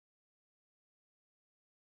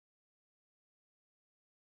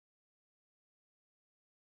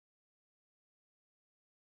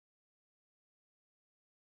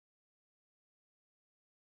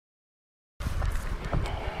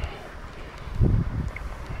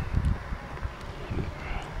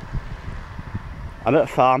I'm at a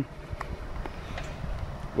farm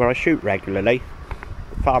where I shoot regularly.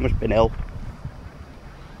 The farmer's been ill,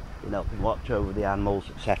 been helping watch over the animals,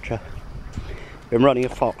 etc. Been running a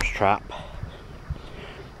fox trap.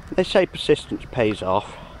 They say persistence pays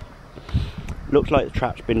off. Looks like the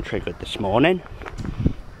trap's been triggered this morning.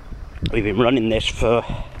 We've been running this for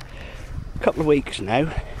a couple of weeks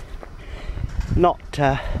now.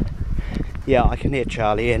 Yeah, I can hear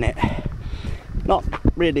Charlie in it. Not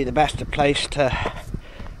really the best of place to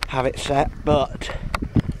have it set, but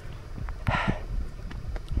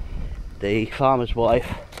the farmer's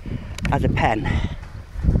wife has a pen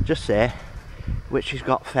just there, which she's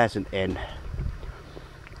got pheasant in.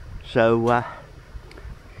 So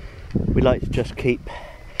we like to just keep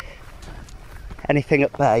anything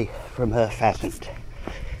at bay from her pheasant.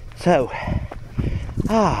 So,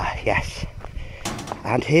 yes.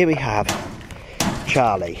 And here we have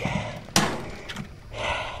Charlie.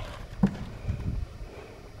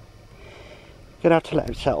 Gonna have to let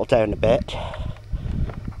him settle down a bit.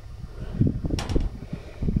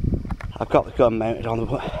 I've got the gun mounted on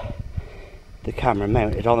the camera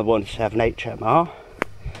mounted on the 178 HMR.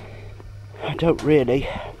 I don't really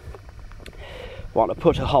want to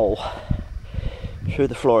put a hole through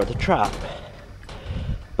the floor of the trap,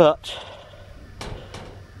 but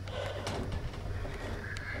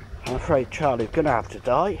I'm afraid Charlie's gonna have to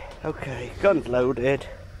die. Okay, gun's loaded.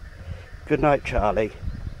 Good night, Charlie.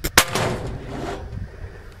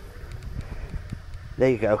 There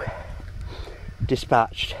you go.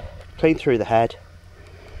 Dispatched. Clean through the head.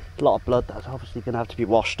 A lot of blood that's obviously gonna have to be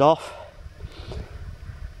washed off.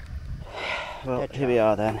 Well, here we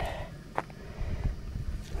are then.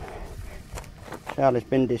 Charlie's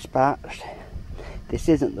been dispatched. This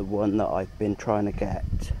isn't the one that I've been trying to get.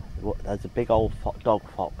 There's a big old dog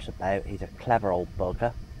fox about. He's a clever old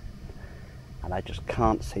bugger, and I just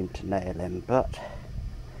can't seem to nail him. But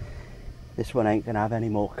this one ain't gonna have any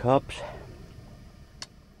more cubs.